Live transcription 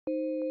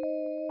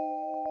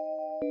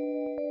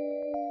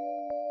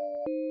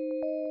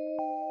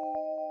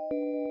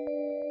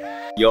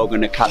you're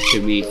gonna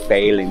capture me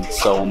failing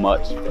so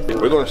much.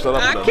 We're gonna start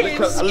off with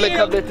a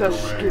little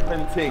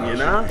skipping thing, you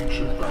know?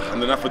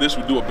 And then after this,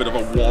 we do a bit of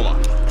a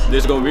warm-up.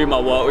 This is gonna be my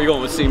walk. We're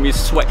gonna see me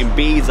sweating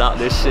beads out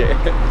this shit.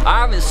 I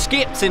haven't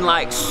skipped in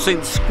like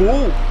since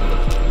school.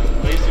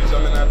 Laces,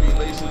 MNIB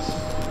laces.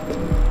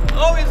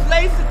 Oh, it's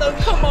laces, don't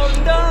come on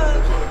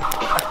done.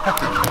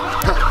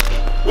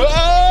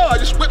 Whoa, I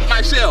just whipped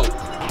myself.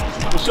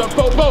 What's up,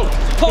 Popo?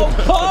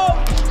 Popo!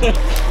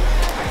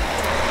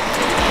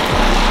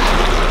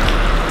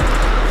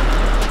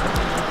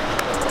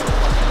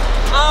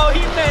 Oh,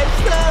 he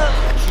messed up.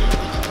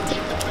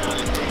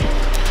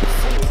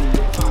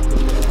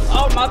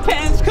 Oh, my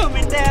pants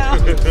coming down.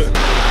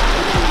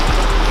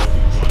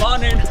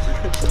 Morning.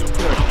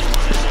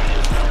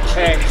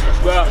 Hey,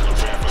 well.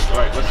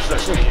 Alright,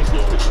 let's start.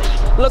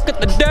 Look at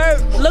the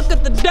dirt. Look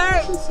at the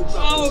dirt.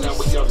 Oh,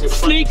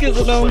 sneakers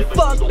are done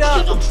fucked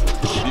up.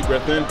 Deep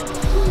breath in.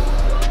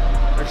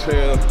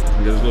 Exhale.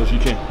 And get as low as you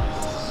can.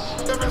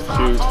 2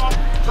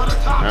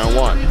 and 1.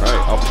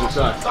 Alright, opposite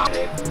side. 5,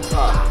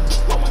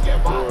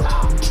 4,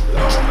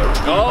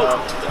 Oh.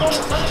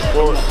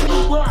 4,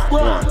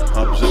 1.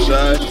 Opposite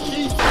side.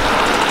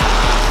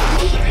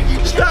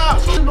 Stop!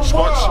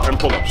 Squats and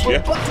pull-ups,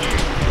 yeah?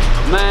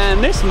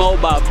 Man, this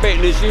mobile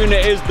fitness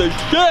unit is the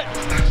shit.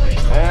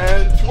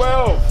 And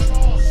 12.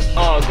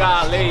 Oh,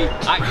 golly.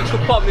 You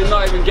could probably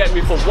not even get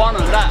me for one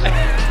on that.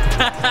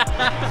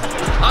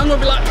 I'm gonna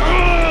be like,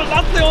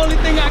 that's the only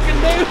thing I can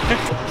do.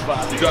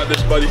 You got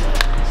this, buddy.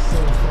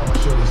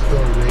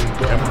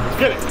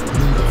 Get it.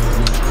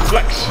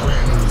 Flex.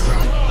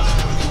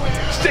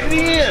 Stick it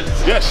in.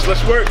 Yes,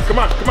 let's work. Come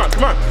on, come on,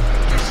 come on.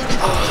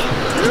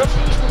 Yep.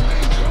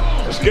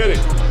 Let's get it.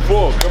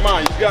 4, come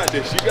on, you got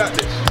this, you got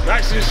this.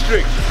 Nice and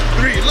strict.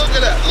 3, look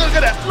at that, look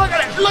at that, look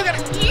at that, look at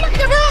it, look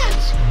at that.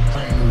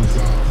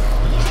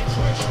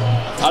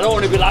 I don't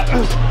want to be like,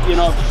 you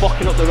know,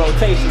 fucking up the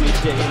rotation and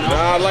shit, you know?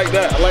 Nah, I like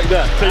that, I like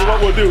that. Tell you what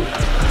we'll do.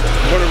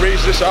 We're gonna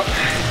raise this up.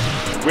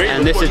 Wait,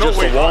 and this is just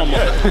a warm-up.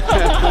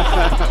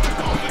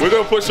 We're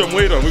gonna put some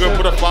weight on. We're gonna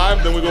put a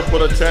 5, then we're gonna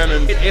put a 10.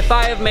 And if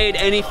I have made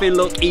anything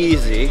look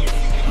easy,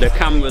 the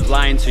camera's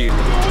lying to you.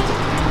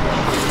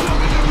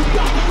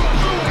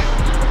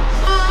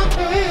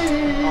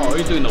 Oh,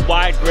 he's doing the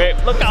wide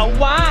grip. Look how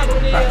wide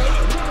it is.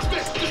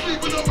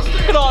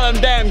 Look at all them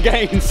damn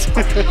gains. So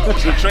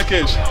the trick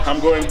is, I'm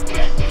going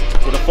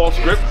with a false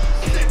grip,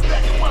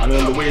 and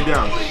then the way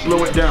down.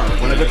 Slow it down.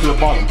 When I get to the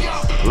bottom,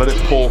 let it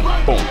pull,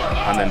 boom,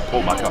 and then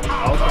pull back up.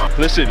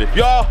 Okay. Listen, if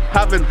y'all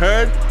haven't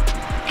heard,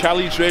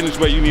 Cali-Train is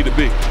where you need to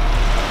be.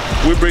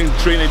 We bring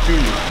training to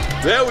you.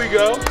 There we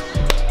go.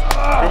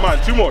 Come on,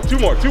 2 more, 2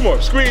 more, 2 more.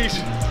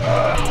 Squeeze.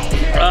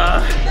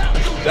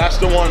 That's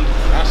the one.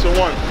 That's the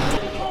one.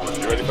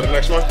 You ready for the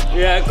next one?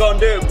 Yeah, go and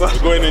do it, bro. We're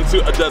going into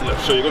a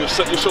deadlift. So you're going to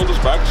set your shoulders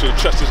back so your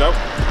chest is out.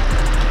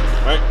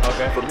 Right?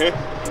 Okay. From here,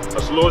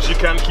 as low as you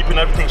can, keeping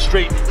everything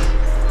straight.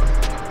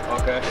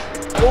 Okay.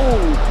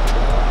 Ooh.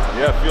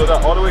 Yeah, feel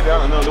that all the way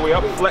down and on the way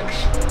up,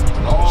 flex.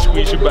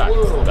 Squeeze your back.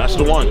 That's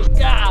the one.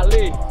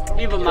 Golly.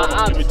 Even my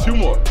arms. Give me 2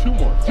 more, 2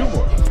 more, 2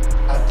 more.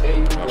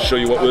 I'll show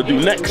you what we'll do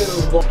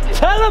next.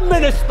 Tell him,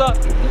 Minister.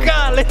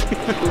 Golly.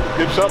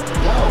 Hips up.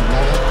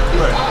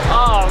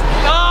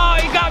 Oh,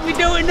 you got me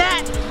doing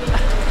that.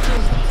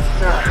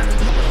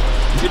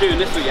 You're doing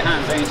this with your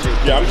hands, ain't you?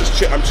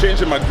 Yeah, I'm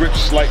changing my grip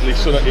slightly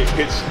so that it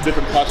hits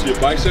different parts of your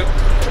bicep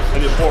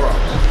and your forearms.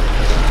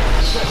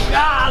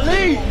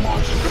 Golly!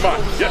 Come on,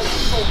 yes.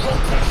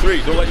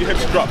 3, don't let your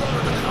hips drop.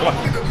 Come on.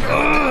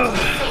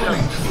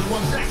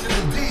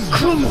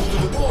 Come on.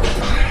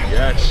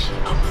 Yes.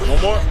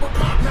 1 more.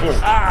 4.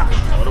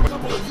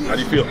 How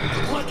do you feel?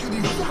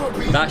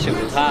 That shit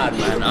was hard,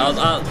 man.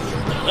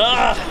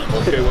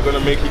 Okay, we're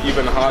gonna make it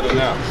even harder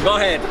now. Go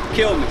ahead,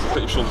 kill me.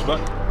 Put your shoulders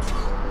back.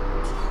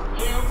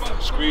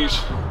 Squeeze.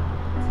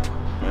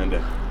 And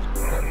then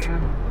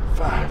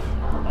 5.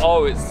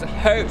 Oh, it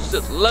hurts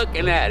just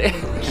looking at it.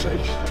 6.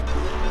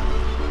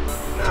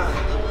 9.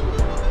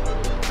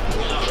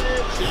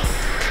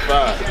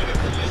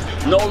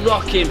 5. No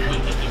rocking. 6.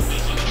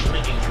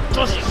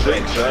 That's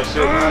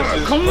it. Nice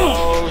and come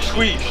slow.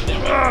 Squeeze.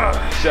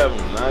 7.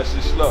 Nice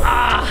and slow.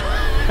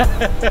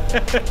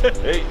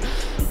 8.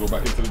 We go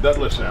back into the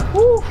deadlifts now.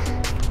 Woo.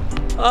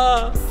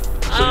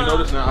 So you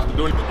notice now after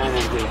doing.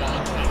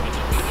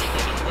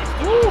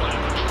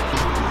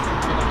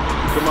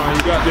 Come on,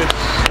 you got this.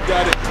 You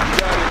got it. You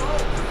got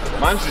it.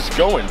 Mine's just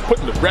going,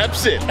 putting the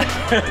reps in.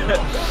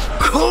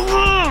 Come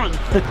on!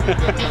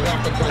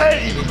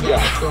 Hey!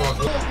 Yeah.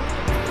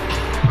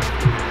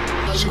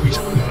 Squeeze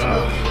them.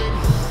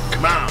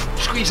 Come on,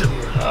 squeeze them.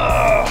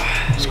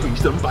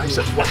 Squeeze them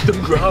biceps, watch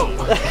them grow.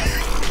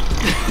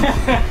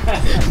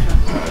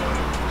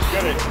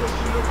 Get it.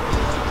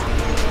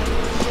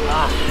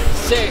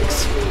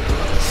 6.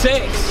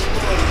 6.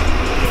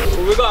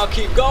 Well, we gotta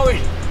keep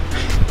going.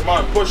 Come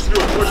on, push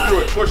through it, push through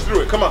it, push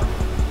through it. Come on.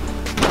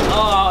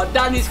 Oh,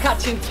 Danny's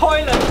catching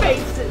toilet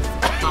faces.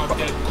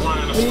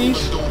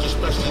 Please.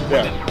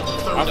 Yeah.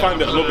 I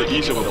find it a little bit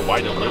easier with a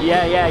wider grip.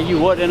 Yeah, you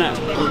would, innit?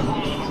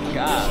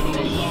 God.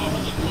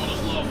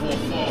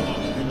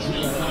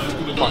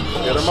 Come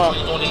on, get him up.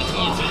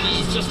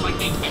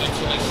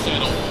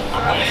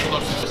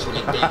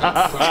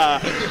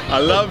 I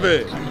love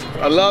it.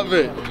 I love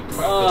it.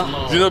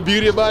 You know the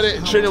beauty about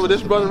it? Training with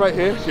this brother right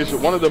here is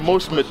one of the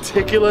most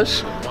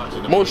meticulous,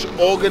 most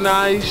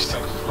organized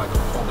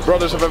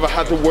brothers I've ever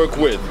had to work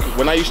with.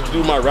 When I used to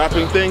do my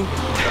rapping thing,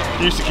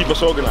 he used to keep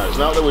us organized.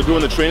 Now that we're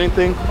doing the training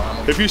thing,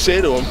 if you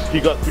say to him, he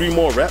got 3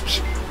 more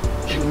reps,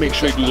 he'll make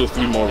sure you do those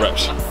 3 more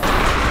reps.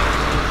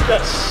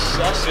 Yes,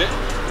 that's it.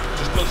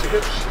 Just close your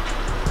hips.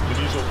 The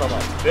knees will come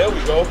out. There we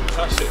go.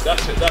 That's it,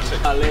 that's it, that's it.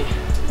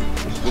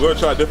 We're gonna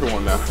try a different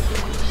one now.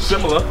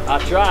 Similar. I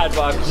tried,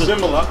 but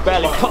I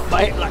barely cut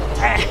my hip like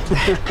that.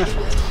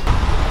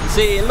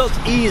 See, it looks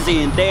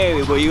easy in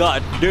theory, but you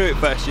gotta do it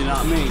first, you know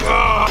what I mean?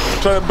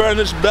 Trying to burn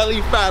this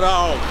belly fat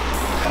off.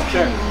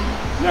 10,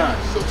 9,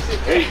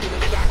 8,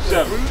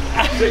 7,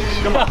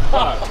 6, come on,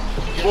 5,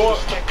 4.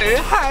 It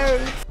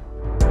hurts.